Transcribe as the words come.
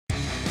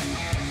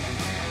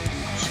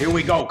Here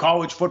we go.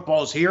 College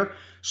football's here.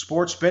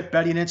 Sportsbook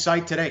betting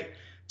insight today.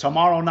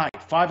 Tomorrow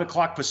night, 5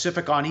 o'clock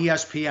Pacific on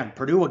ESPN.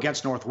 Purdue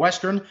against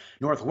Northwestern.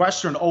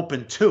 Northwestern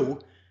opened 2.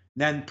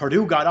 Then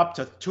Purdue got up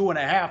to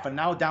 2.5 and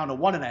now down to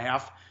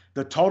 1.5.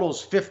 The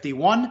total's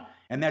 51,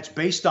 and that's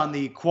based on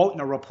the quote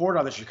in a report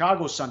on the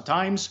Chicago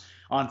Sun-Times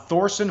on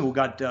Thorson, who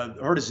got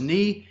hurt his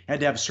knee, had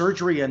to have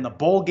surgery in the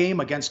bowl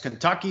game against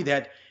Kentucky,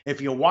 that if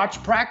you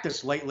watch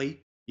practice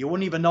lately, you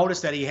wouldn't even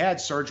notice that he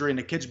had surgery, and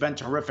the kid's been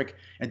terrific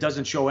and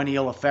doesn't show any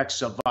ill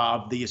effects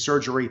of the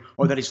surgery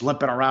or that he's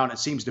limping around. It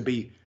seems to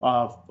be,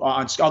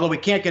 although we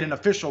can't get an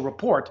official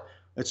report,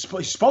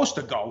 he's supposed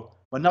to go,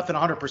 but nothing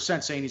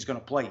 100% saying he's going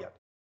to play yet.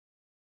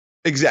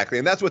 Exactly,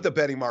 and that's what the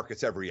betting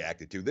markets have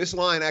reacted to. This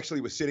line actually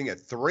was sitting at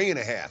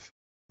 3.5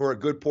 for a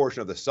good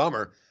portion of the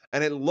summer,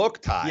 and it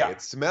looked high. Yeah.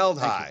 It smelled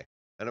high.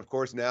 And, of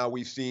course, now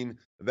we've seen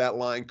that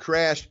line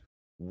crash.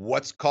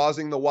 What's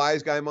causing the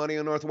wise guy money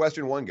on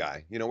Northwestern? One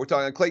guy. You know, we're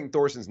talking Clayton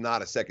Thorson's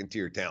not a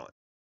second-tier talent.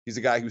 He's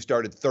a guy who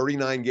started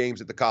 39 games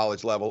at the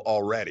college level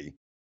already.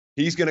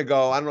 He's going to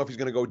go, I don't know if he's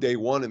going to go day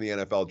 1 in the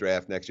NFL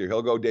draft next year.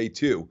 He'll go day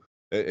 2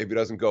 if he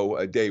doesn't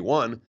go day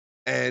 1.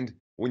 And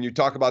when you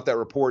talk about that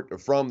report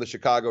from the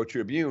Chicago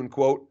Tribune,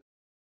 quote,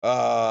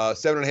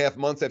 7.5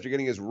 months after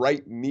getting his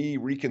right knee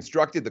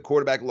reconstructed, the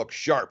quarterback looked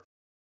sharp.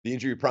 The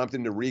injury prompted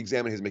him to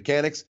re-examine his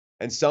mechanics,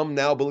 and some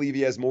now believe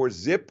he has more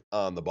zip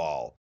on the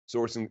ball.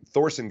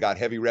 Thorson got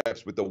heavy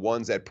reps with the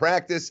ones at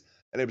practice,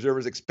 and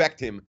observers expect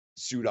him to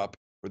suit up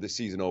for the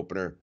season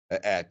opener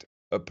at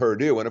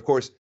Purdue. And, of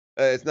course,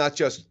 it's not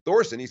just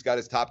Thorson. He's got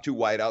his top 2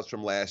 wideouts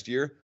from last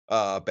year,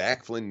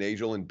 back, Flynn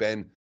Nagel and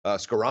Ben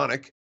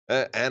Skoranek.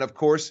 And, of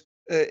course,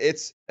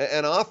 it's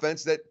an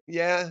offense that,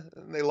 yeah,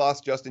 they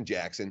lost Justin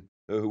Jackson,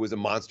 who was a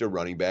monster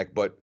running back,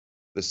 but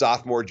the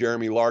sophomore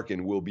Jeremy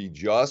Larkin will be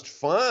just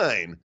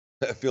fine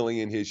filling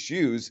in his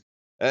shoes.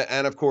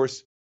 And, of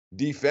course,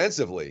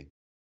 defensively,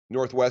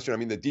 Northwestern, I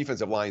mean, the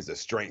defensive line is the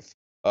strength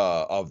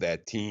of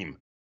that team.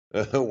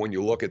 When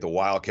you look at the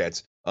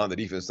Wildcats on the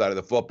defense side of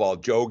the football,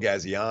 Joe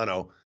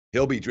Gaziano,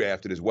 he'll be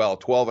drafted as well.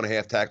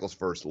 12.5 tackles,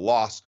 first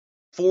loss,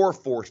 4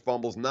 forced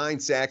fumbles, 9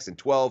 sacks, and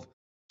 12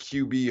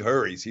 QB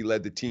hurries. He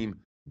led the team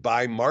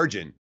by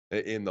margin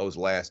in those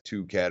last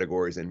 2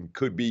 categories and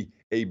could be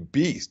a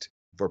beast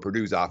for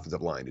Purdue's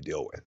offensive line to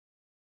deal with.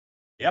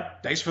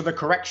 Yep, thanks for the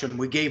correction.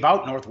 We gave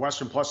out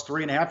Northwestern plus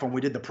 3.5 when we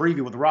did the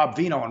preview with Rob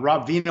Vino, and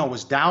Rob Vino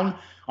was down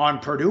on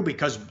Purdue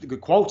because,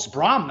 quotes,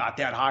 Brom not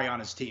that high on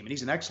his team, and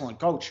he's an excellent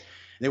coach.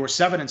 They were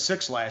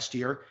 7-6 last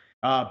year,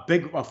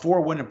 big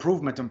 4-win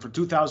improvement from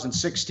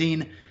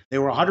 2016. They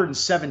were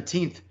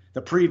 117th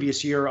the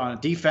previous year on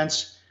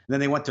defense. Then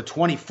they went to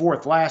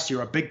 24th last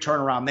year, a big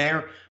turnaround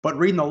there. But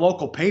reading the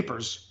local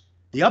papers,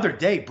 the other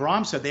day,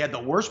 Brom said they had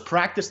the worst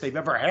practice they've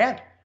ever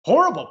had.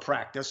 Horrible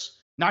practice.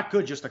 Not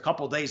good, just a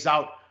couple days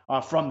out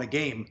from the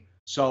game.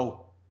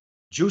 So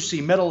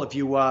juicy middle if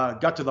you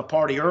got to the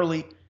party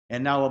early,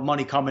 and now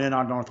money coming in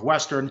on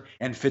Northwestern.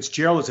 And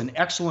Fitzgerald is an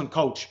excellent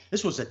coach.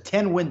 This was a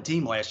 10-win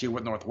team last year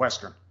with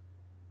Northwestern.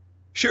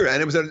 Sure,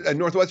 and it was a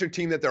Northwestern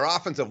team that their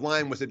offensive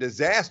line was a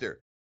disaster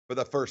for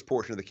the first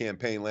portion of the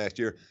campaign last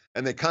year,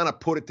 and they kind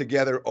of put it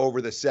together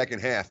over the second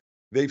half.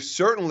 They've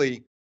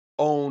certainly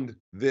owned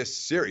this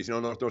series. You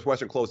know,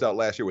 Northwestern closed out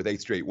last year with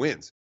 8 straight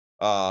wins.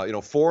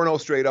 4-0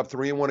 straight up,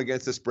 3-1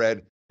 against the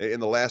spread in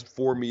the last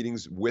 4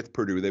 meetings with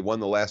Purdue. They won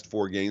the last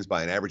 4 games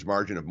by an average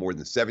margin of more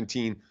than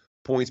 17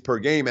 points per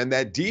game, and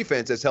that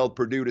defense has held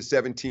Purdue to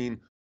 17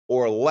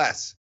 or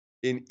less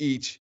in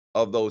each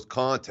of those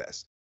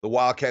contests. The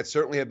Wildcats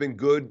certainly have been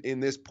good in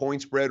this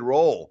point spread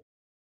role.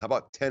 How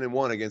about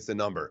 10-1 against the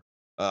number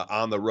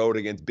on the road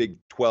against Big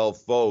 10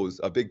 foes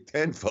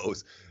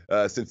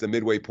since the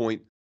midway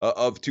point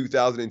of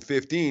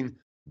 2015?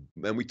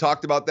 And we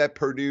talked about that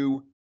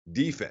Purdue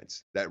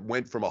defense that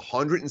went from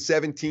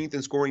 117th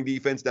in scoring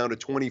defense down to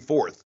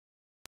 24th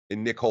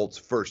in Nick Holt's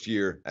first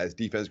year as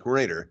defense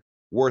coordinator.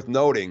 Worth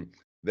noting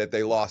that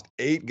they lost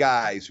 8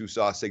 guys who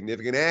saw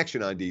significant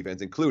action on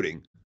defense,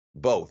 including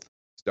both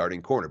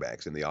starting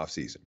cornerbacks in the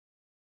offseason.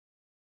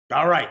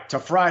 All right, to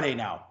Friday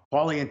now.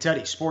 Pauly and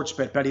Teddy,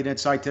 Sportsbook betting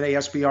insight today.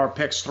 SBR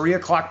picks 3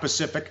 o'clock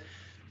Pacific.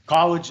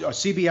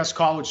 CBS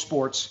College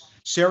Sports.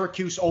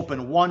 Syracuse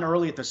opened 1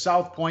 early at the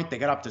South Point. They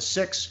got up to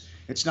 6.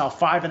 It's now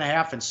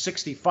 5.5 and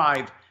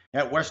 65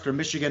 at Western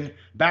Michigan.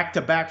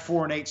 Back-to-back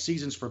 4-8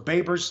 seasons for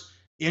Babers.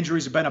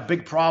 Injuries have been a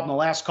big problem the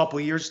last couple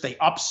of years. They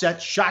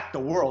shocked the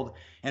world,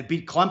 and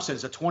beat Clemson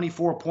as a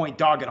 24-point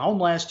dog at home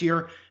last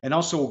year, and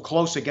also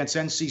close against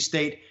NC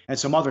State and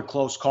some other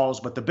close calls.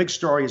 But the big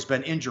story has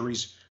been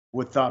injuries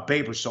with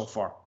Babers so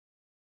far.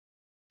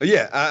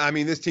 Yeah, I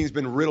mean, this team's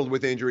been riddled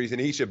with injuries in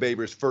each of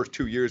Babers' first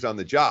 2 years on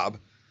the job,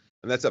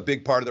 and that's a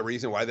big part of the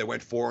reason why they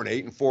went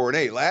 4-8 and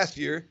 4-8. Last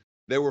year,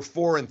 they were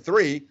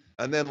 4-3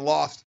 and then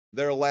lost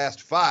their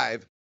last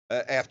 5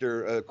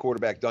 after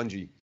quarterback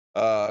Dungy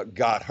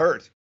got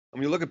hurt.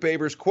 When you look at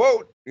Babers'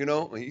 quote, you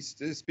know, he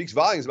speaks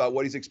volumes about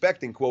what he's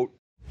expecting. Quote,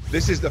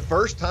 "This is the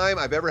first time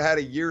I've ever had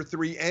a year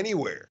 3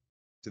 anywhere.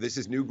 So this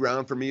is new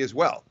ground for me as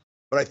well.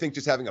 But I think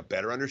just having a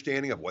better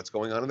understanding of what's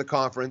going on in the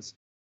conference,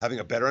 having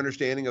a better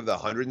understanding of the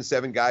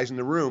 107 guys in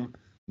the room,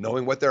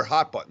 knowing what their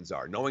hot buttons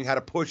are, knowing how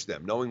to push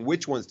them, knowing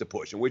which ones to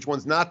push and which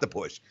ones not to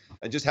push,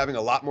 and just having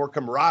a lot more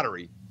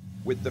camaraderie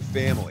with the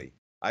family.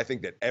 I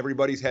think that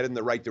everybody's headed in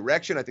the right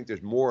direction. I think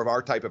there's more of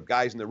our type of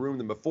guys in the room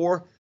than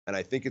before, and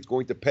I think it's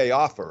going to pay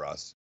off for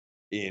us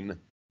in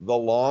the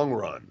long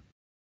run.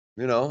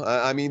 You know,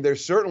 I mean,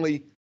 there's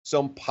certainly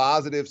some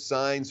positive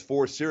signs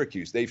for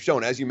Syracuse. They've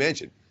shown, as you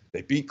mentioned,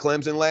 they beat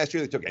Clemson last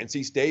year. They took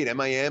NC State and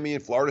Miami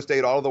and Florida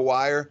State all to the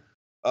wire.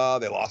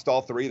 They lost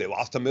all three. They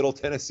lost to Middle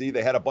Tennessee.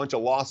 They had a bunch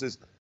of losses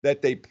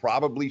that they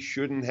probably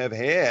shouldn't have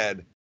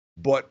had.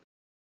 But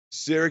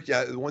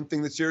Syracuse, one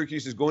thing that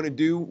Syracuse is going to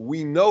do,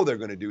 we know they're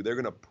going to do. They're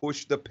going to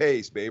push the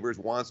pace. Babers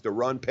wants to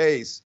run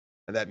pace,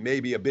 and that may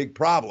be a big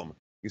problem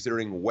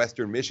considering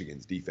Western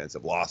Michigan's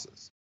defensive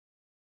losses.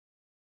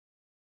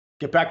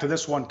 Get back to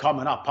this one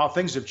coming up. How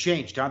things have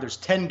changed, huh? There's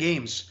 10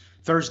 games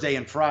Thursday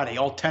and Friday.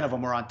 All 10 of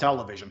them are on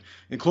television,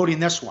 including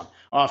this one.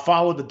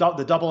 Followed the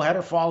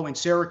doubleheader following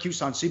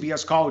Syracuse on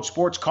CBS College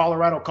Sports.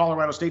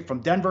 Colorado State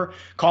from Denver.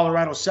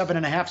 Colorado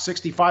 7.5,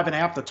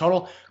 65.5 the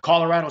total.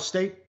 Colorado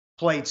State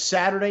played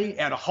Saturday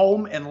at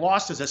home and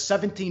lost as a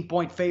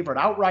 17-point favorite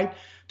outright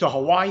to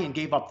Hawaii and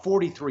gave up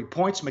 43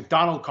 points.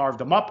 McDonald carved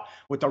them up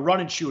with the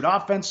run-and-shoot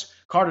offense.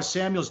 Carter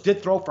Samuels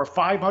did throw for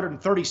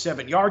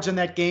 537 yards in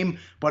that game,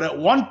 but at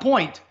one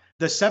point,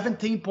 the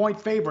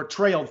 17-point favorite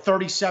trailed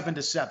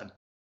 37-7.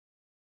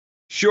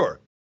 Sure,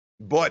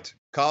 but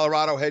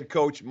Colorado head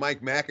coach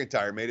Mike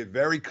McIntyre made it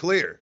very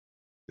clear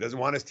he doesn't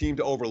want his team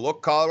to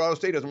overlook Colorado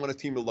State, doesn't want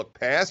his team to look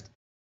past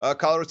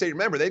Colorado State.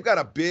 Remember, they've got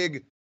a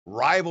big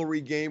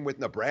rivalry game with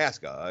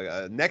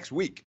Nebraska next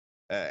week.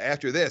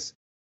 After this,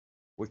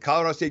 with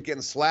Colorado State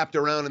getting slapped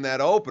around in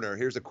that opener,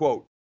 here's a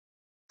quote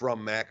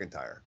from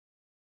McIntyre.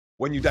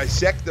 When you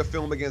dissect the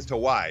film against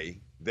Hawaii,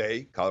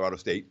 they, Colorado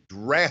State,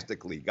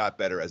 drastically got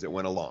better as it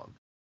went along.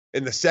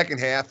 In the second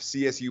half,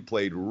 CSU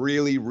played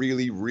really,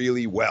 really,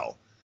 really well.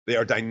 They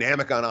are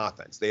dynamic on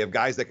offense. They have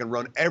guys that can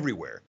run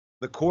everywhere.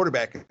 The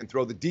quarterback can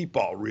throw the deep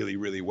ball really,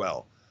 really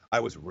well. I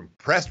was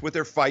impressed with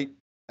their fight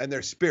and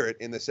their spirit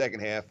in the second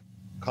half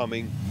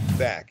coming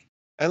back.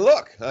 And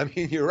look, I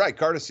mean, you're right.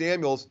 Carter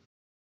Samuels,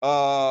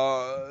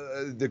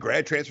 the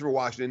grad transfer from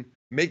Washington,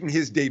 making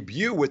his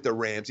debut with the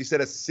Rams. He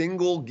set a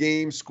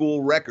single-game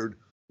school record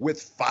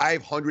with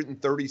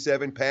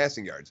 537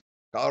 passing yards.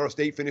 Colorado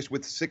State finished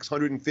with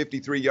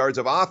 653 yards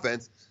of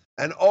offense.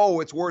 And,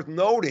 it's worth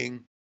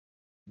noting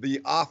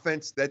the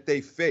offense that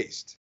they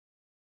faced.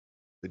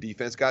 The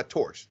defense got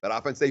torched. That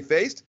offense they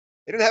faced,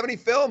 they didn't have any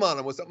film on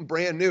them. It was something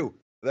brand new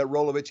that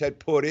Rolovich had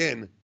put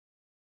in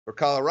for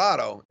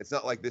Colorado. It's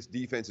not like this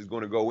defense is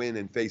going to go in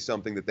and face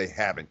something that they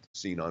haven't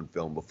seen on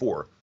film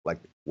before, like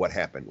what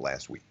happened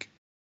last week.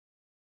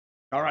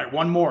 All right,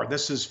 one more.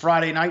 This is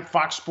Friday night,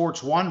 Fox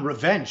Sports 1,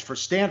 revenge for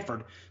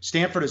Stanford.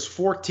 Stanford is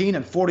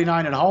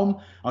 14-49 at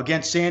home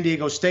against San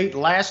Diego State.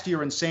 Last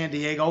year in San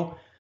Diego,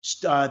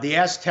 the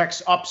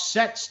Aztecs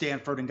upset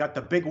Stanford and got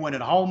the big win at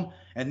home.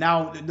 And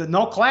now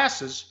no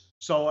classes,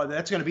 so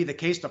that's going to be the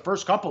case the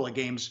first couple of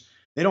games.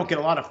 They don't get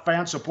a lot of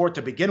fan support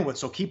to begin with,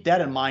 so keep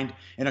that in mind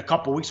in a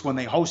couple of weeks when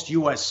they host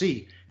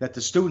USC, that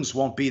the students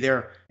won't be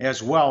there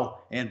as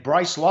well. And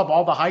Bryce Love,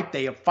 all the hype,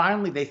 they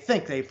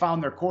think they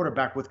found their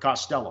quarterback with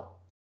Costello.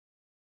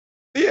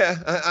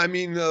 Yeah, I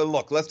mean,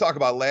 look, let's talk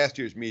about last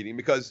year's meeting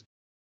because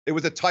it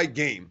was a tight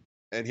game.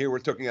 And here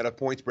we're looking at a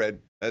point spread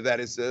that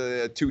is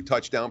a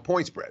 2-touchdown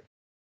point spread.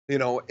 You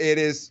know, it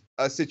is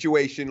a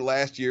situation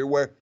last year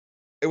where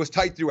it was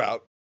tight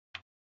throughout.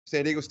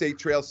 San Diego State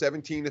trailed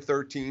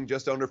 17-13,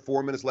 just under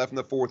 4 minutes left in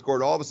the fourth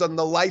quarter. All of a sudden,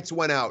 the lights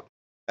went out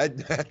at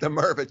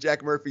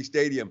Jack Murphy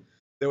Stadium.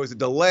 There was a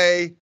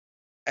delay.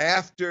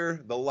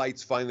 After the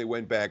lights finally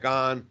went back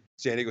on,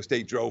 San Diego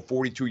State drove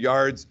 42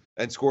 yards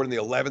and scored in the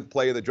 11th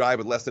play of the drive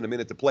with less than a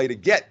minute to play to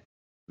get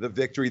the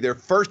victory. Their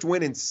first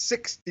win in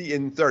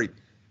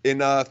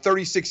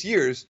 36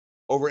 years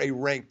over a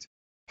ranked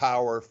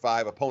Power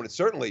 5 opponent.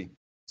 Certainly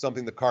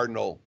something the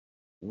Cardinal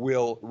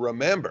will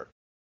remember.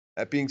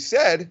 That being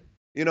said,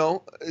 you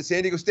know,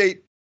 San Diego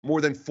State,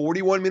 more than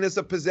 41 minutes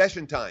of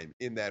possession time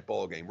in that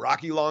ball game.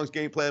 Rocky Long's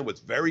game plan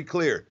was very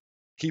clear.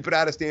 Keep it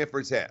out of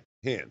Stanford's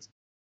hands.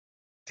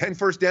 10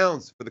 first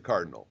downs for the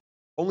Cardinal.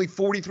 Only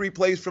 43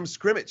 plays from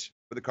scrimmage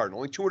for the Cardinal.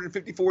 Only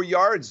 254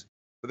 yards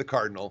for the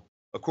Cardinal.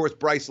 Of course,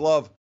 Bryce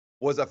Love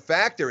was a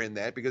factor in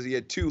that because he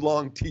had 2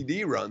 long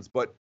TD runs,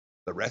 but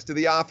the rest of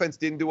the offense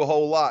didn't do a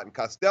whole lot. And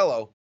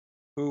Costello,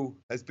 who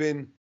has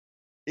been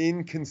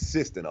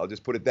inconsistent, I'll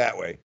just put it that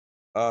way.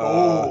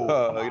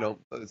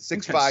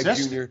 6'5"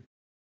 junior.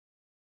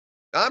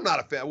 I'm not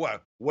a fan.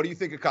 What do you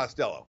think of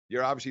Costello?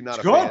 You're obviously not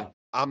a fan.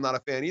 I'm not a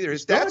fan either.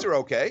 His stats are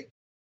okay.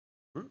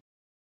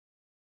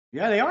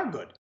 Yeah, they are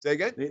good. Say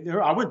again?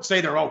 I wouldn't say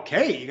they're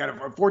okay. You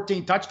got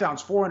 14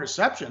 touchdowns, 4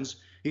 interceptions.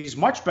 He's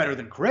much better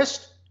than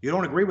Christ. You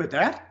don't agree with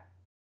that?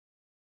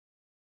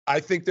 I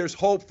think there's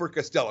hope for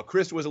Costello.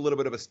 Christ was a little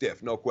bit of a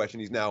stiff, no question.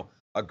 He's now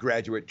a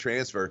graduate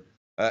transfer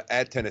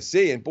at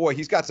Tennessee, and boy,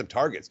 he's got some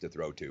targets to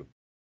throw to.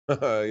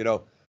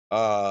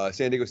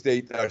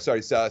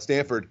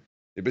 Stanford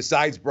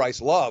besides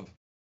Bryce Love,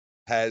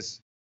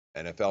 has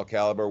NFL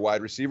caliber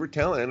wide receiver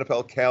talent,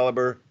 NFL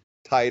caliber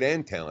tight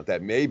end talent.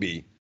 That may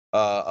be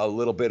a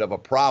little bit of a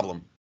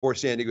problem for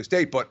San Diego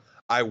State, but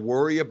I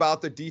worry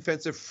about the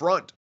defensive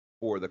front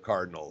for the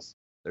Cardinals.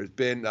 There's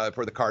been,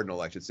 for the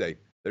Cardinal, I should say,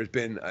 there's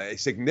been a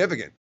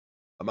significant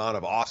amount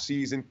of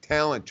offseason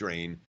talent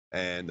drain,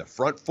 and the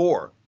front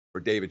four for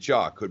David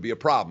Shaw could be a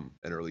problem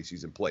in early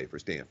season play for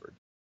Stanford.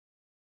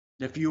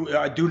 If you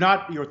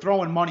you're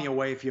throwing money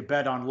away if you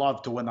bet on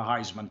Love to win the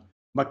Heisman.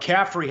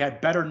 McCaffrey had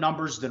better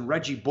numbers than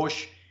Reggie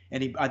Bush,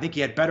 and I think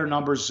he had better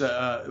numbers,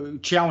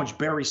 challenged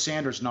Barry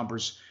Sanders'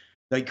 numbers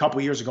a couple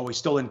of years ago. He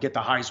still didn't get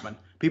the Heisman.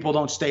 People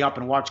don't stay up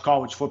and watch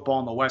college football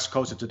on the West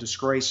Coast. It's a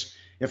disgrace.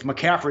 If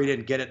McCaffrey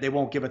didn't get it, they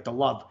won't give it to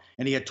Love.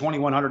 And he had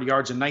 2,100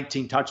 yards and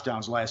 19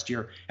 touchdowns last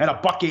year. Had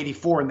a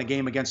 $184 in the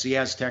game against the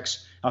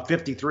Aztecs, a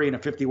 53 and a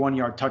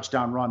 51-yard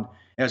touchdown run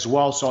as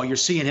well. So you're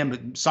seeing him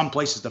in some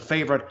places the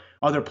favorite,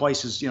 other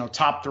places,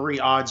 top 3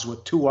 odds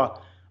with Tua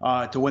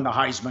to win the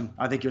Heisman.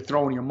 I think you're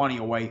throwing your money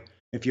away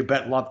if you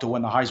bet Love to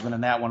win the Heisman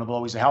in that one,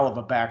 although he's a hell of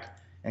a back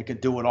and can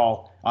do it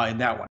all in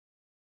that one.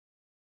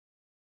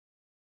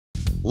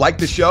 Like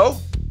the show?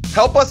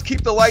 Help us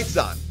keep the lights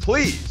on.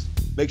 Please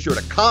make sure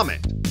to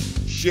comment,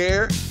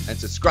 share, and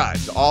subscribe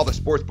to all the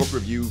Sportsbook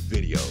Review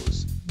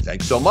videos.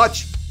 Thanks so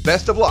much.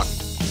 Best of luck.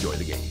 Enjoy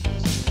the games.